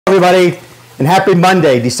Everybody, and happy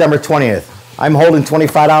Monday, December 20th. I'm holding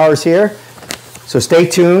 $25 here, so stay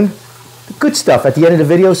tuned. Good stuff at the end of the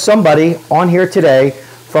video. Somebody on here today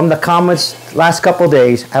from the comments last couple of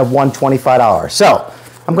days have won $25. So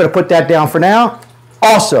I'm going to put that down for now.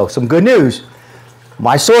 Also, some good news.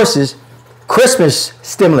 My sources, Christmas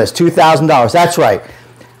stimulus, $2,000. That's right.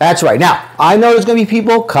 That's right. Now, I know there's going to be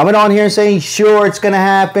people coming on here and saying, sure, it's going to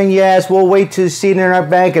happen. Yes, we'll wait to see it in our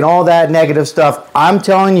bank and all that negative stuff. I'm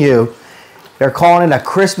telling you, they're calling it a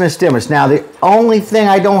Christmas stimulus. Now, the only thing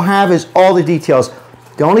I don't have is all the details.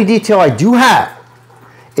 The only detail I do have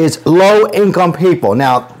is low-income people.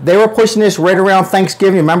 Now, they were pushing this right around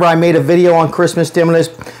Thanksgiving. Remember, I made a video on Christmas stimulus.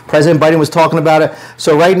 President Biden was talking about it.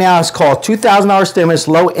 So right now, it's called $2,000 stimulus,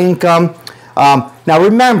 low income. Now,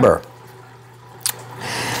 remember,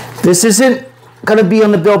 this isn't going to be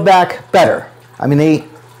on the Build Back Better. I mean,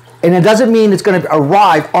 and it doesn't mean it's going to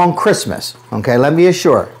arrive on Christmas. Okay, let me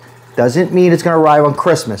assure. Doesn't mean it's going to arrive on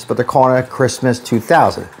Christmas, but they're calling it Christmas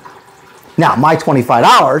 2000. Now, my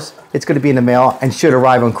 $25, it's going to be in the mail and should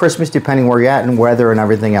arrive on Christmas, depending where you're at and weather and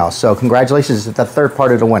everything else. So congratulations, it's the third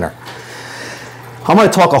part of the winner. I'm going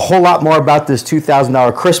to talk a whole lot more about this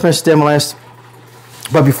 $2,000 Christmas stimulus.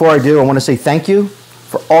 But before I do, I want to say thank you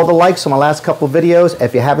for all the likes on my last couple of videos.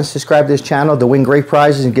 If you haven't subscribed to this channel to win great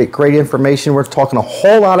prizes and get great information, we're talking a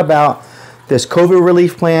whole lot about this COVID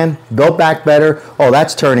relief plan, Build Back Better. Oh,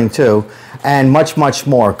 that's turning too. And much, much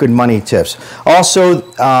more good money tips. Also,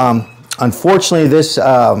 unfortunately, this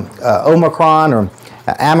Omicron or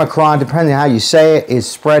Omicron, depending on how you say it,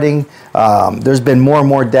 is spreading. There's been more and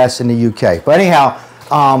more deaths in the UK. But anyhow,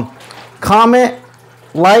 comment,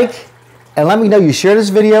 like, and let me know you share this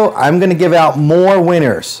video. I'm going to give out more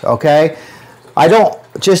winners, okay? I don't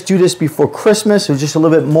just do this before Christmas. There's just a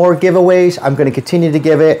little bit more giveaways. I'm going to continue to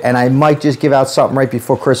give it, and I might just give out something right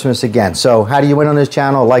before Christmas again. So how do you win on this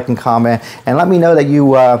channel? Like and comment, and let me know that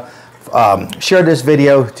you share this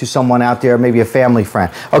video to someone out there, maybe a family friend.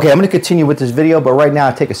 Okay, I'm going to continue with this video, but right now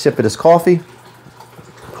I take a sip of this coffee.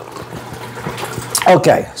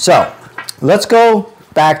 Okay, so let's go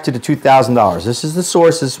back to the $2,000. This is the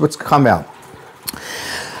source. This is what's come out.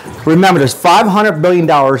 Remember, there's $500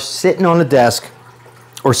 billion sitting on the desk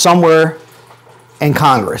or somewhere in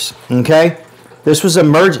Congress. Okay, this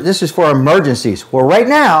is for emergencies. Well, right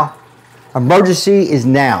now, emergency is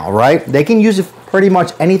now. Right? They can use it for pretty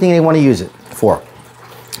much anything they want to use it for.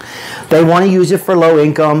 They want to use it for low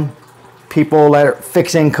income people that are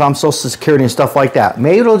fixed income, Social Security, and stuff like that.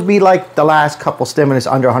 Maybe it'll be like the last couple stimulus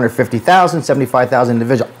under 150,000, 75,000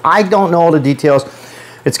 individual. I don't know all the details.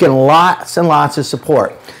 It's getting lots and lots of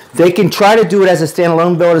support. They can try to do it as a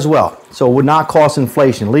standalone bill as well, so it would not cost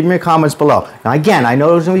inflation. Leave me your comments below. Now again, I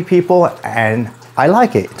know there's going to be people, and I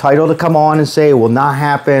like it, title to come on and say it will not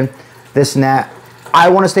happen, this and that. I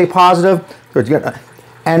want to stay positive.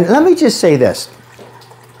 And let me just say this.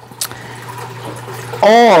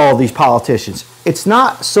 All these politicians, it's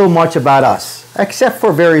not so much about us, except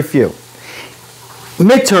for very few.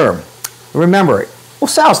 Midterm, remember it. Well,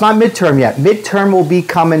 Sal, it's not midterm yet. Midterm will be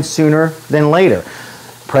coming sooner than later.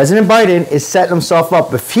 President Biden is setting himself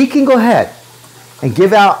up. If he can go ahead and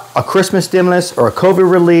give out a Christmas stimulus or a COVID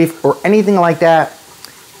relief or anything like that,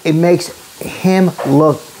 it makes him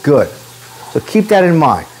look good. So keep that in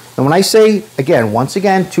mind. And when I say, again, once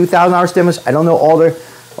again, $2,000 stimulus, I don't know all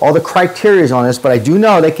the criteria on this, but I do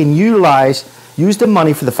know they can use the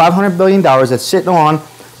money for the $500 billion that's sitting on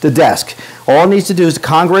the desk. All it needs to do is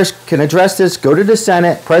Congress can address this, go to the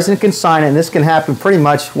Senate, President can sign it, and this can happen pretty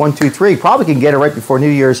much 1, 2, 3. Probably can get it right before New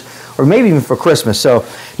Year's or maybe even for Christmas. So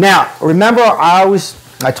now, remember,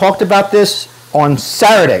 I talked about this on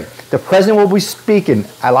Saturday. The President will be speaking.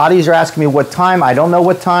 A lot of you are asking me what time. I don't know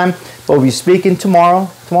what time, but we'll be speaking tomorrow.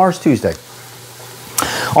 Tomorrow's Tuesday.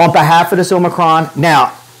 On behalf of this Omicron.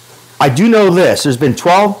 Now, I do know this. There's been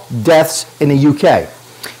 12 deaths in the UK.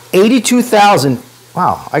 82,000,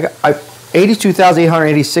 wow,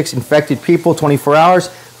 82,886 infected people, 24 hours.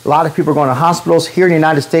 A lot of people are going to hospitals. Here in the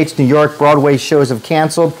United States, New York, Broadway shows have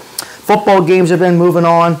canceled. Football games have been moving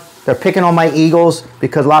on. They're picking on my Eagles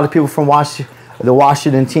because a lot of people from the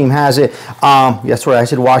Washington team has it. That's right, I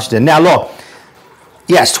said Washington. Now, look,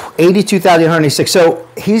 yes, 82,886. So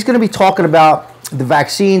he's going to be talking about the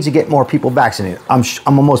vaccines to get more people vaccinated. I'm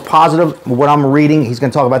almost positive what I'm reading, he's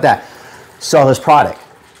going to talk about that. Sell his product.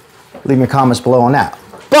 Leave me comments below on that.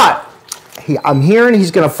 But I'm hearing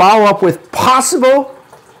he's going to follow up with possible,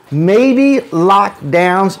 maybe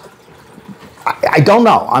lockdowns. I don't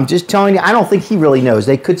know. I'm just telling you, I don't think he really knows.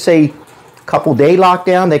 They could say a couple-day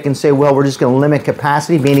lockdown. They can say, well, we're just going to limit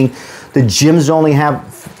capacity, meaning The gyms only have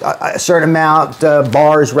a certain amount,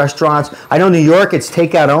 bars, restaurants. I know New York, it's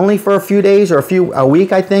takeout only for a few days or a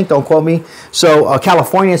week, I think. Don't quote me. So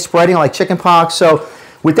California is spreading like chicken pox. So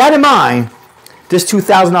with that in mind, this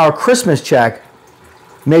 $2,000 Christmas check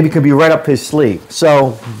maybe could be right up his sleeve.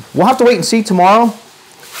 So we'll have to wait and see tomorrow.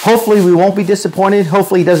 Hopefully we won't be disappointed.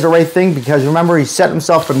 Hopefully he does the right thing, because remember, he set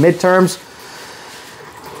himself for midterms.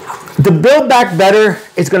 The Build Back Better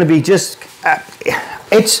is going to be just,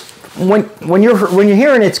 it's when you're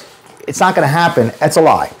hearing it's not going to happen. That's a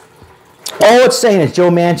lie. All it's saying is Joe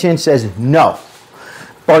Manchin says no.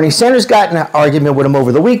 Bernie Sanders got in an argument with him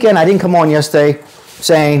over the weekend. I didn't come on yesterday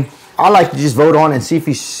saying I'd like to just vote on and see if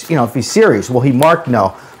he's, if he's serious. Well, he marked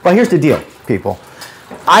no. But here's the deal, people.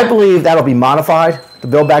 I believe that'll be modified, the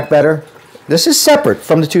Build Back Better. This is separate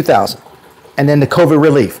from the 2000. And then the COVID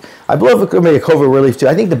relief. I believe it could be a COVID relief too.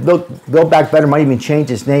 I think the Build Back Better might even change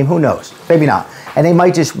its name. Who knows? Maybe not. And they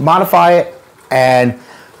might just modify it and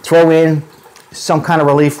throw in some kind of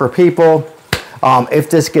relief for people. If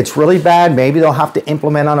this gets really bad, maybe they'll have to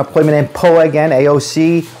implement unemployment. And POA again,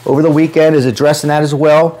 AOC, over the weekend is addressing that as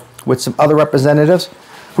well with some other representatives.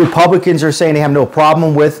 Republicans are saying they have no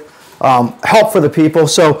problem with help for the people.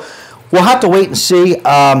 So we'll have to wait and see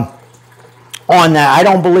on that. I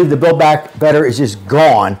don't believe the Build Back Better is just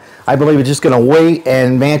gone. I believe it's just going to wait,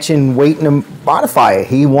 and Manchin waiting to modify it.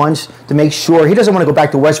 He wants to make sure, he doesn't want to go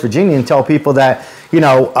back to West Virginia and tell people that,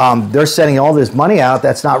 they're sending all this money out.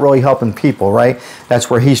 That's not really helping people, right? That's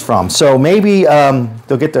where he's from. So maybe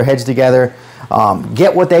they'll get their heads together,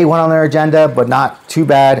 get what they want on their agenda, but not too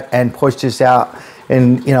bad, and push this out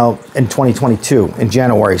in 2022 in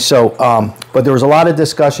January. So, but there was a lot of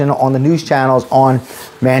discussion on the news channels on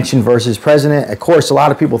Manchin versus president. Of course, a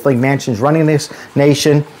lot of people think Manchin's running this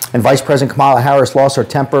nation, and Vice President Kamala Harris lost her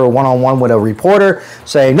temper one-on-one with a reporter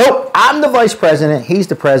saying, nope, I'm the vice president, he's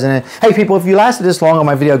the president. Hey, people, if you lasted this long on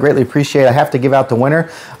my video, I greatly appreciate it. I have to give out the winner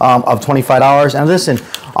of $25. And listen,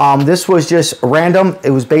 this was just random.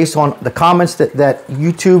 It was based on the comments that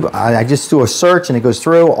YouTube, I just do a search and it goes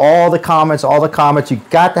through all the comments. You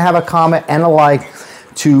got to have a comment and a like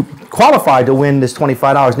to qualify to win this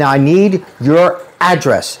 $25. Now, I need your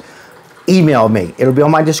address. Email me. It'll be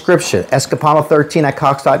on my description.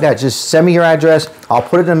 Escapano13@cox.net. Just send me your address. I'll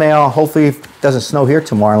put it in the mail. Hopefully, if it doesn't snow here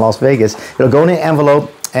tomorrow in Las Vegas, it'll go in an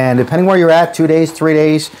envelope. And depending where you're at, 2 days, 3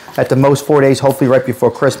 days, at the most 4 days, hopefully right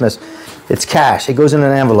before Christmas, it's cash. It goes in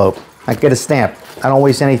an envelope. I get a stamp. I don't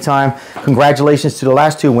waste any time. Congratulations to the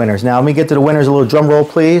last two winners. Now, let me get to the winners. A little drum roll,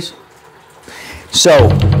 please. So,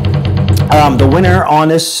 the winner on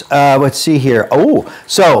this, let's see here.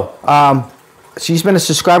 She's been a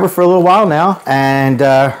subscriber for a little while now, and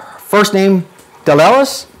first name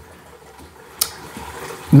Delis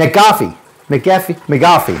McGoffey.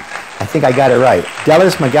 I think I got it right.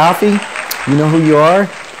 Delis McGoffey, you know who you are.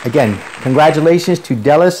 Again, congratulations to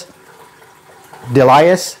Delis.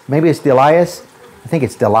 Maybe it's Delias. I think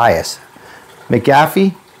it's Delias.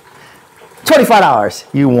 McGoffey, $25.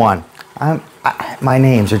 You won. My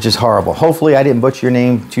names are just horrible. Hopefully I didn't butcher your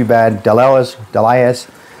name too bad. Delias,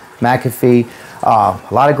 McAfee. A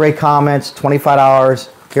lot of great comments. $25.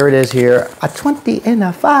 Here it is here. A 20 and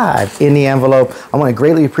a 5 in the envelope. I want to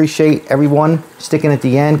greatly appreciate everyone sticking at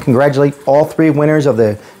the end. Congratulate all three winners of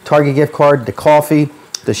the Target gift card, the coffee,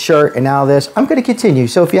 the shirt, and now this. I'm going to continue.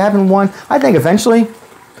 So if you haven't won, I think eventually,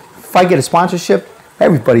 if I get a sponsorship,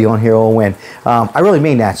 everybody on here will win. I really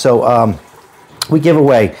mean that. So we give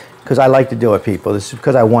away because I like to do it, people. This is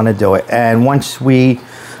because I want to do it. And once we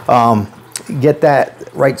get that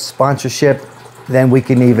right sponsorship, then we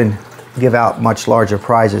can even give out much larger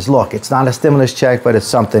prizes. Look, it's not a stimulus check, but it's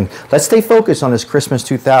something. Let's stay focused on this Christmas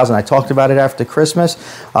 2000. I talked about it after Christmas.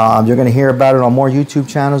 You're going to hear about it on more YouTube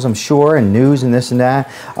channels, I'm sure, and news and this and that.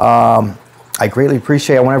 I greatly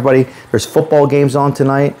appreciate it. I want everybody, there's football games on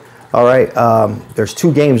tonight. All right, there's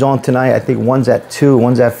 2 games on tonight. I think one's at 2,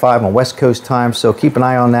 one's at 5 on West Coast time, so keep an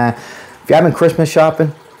eye on that. If you're having Christmas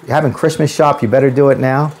shopping, you better do it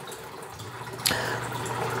now.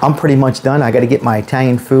 I'm pretty much done. I got to get my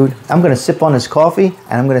Italian food. I'm going to sip on this coffee,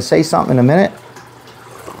 and I'm going to say something in a minute.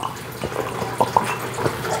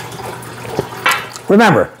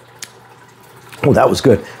 Remember, oh, that was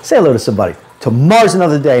good. Say hello to somebody. Tomorrow's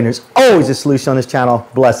another day, and there's always a solution on this channel.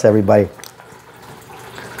 Bless everybody.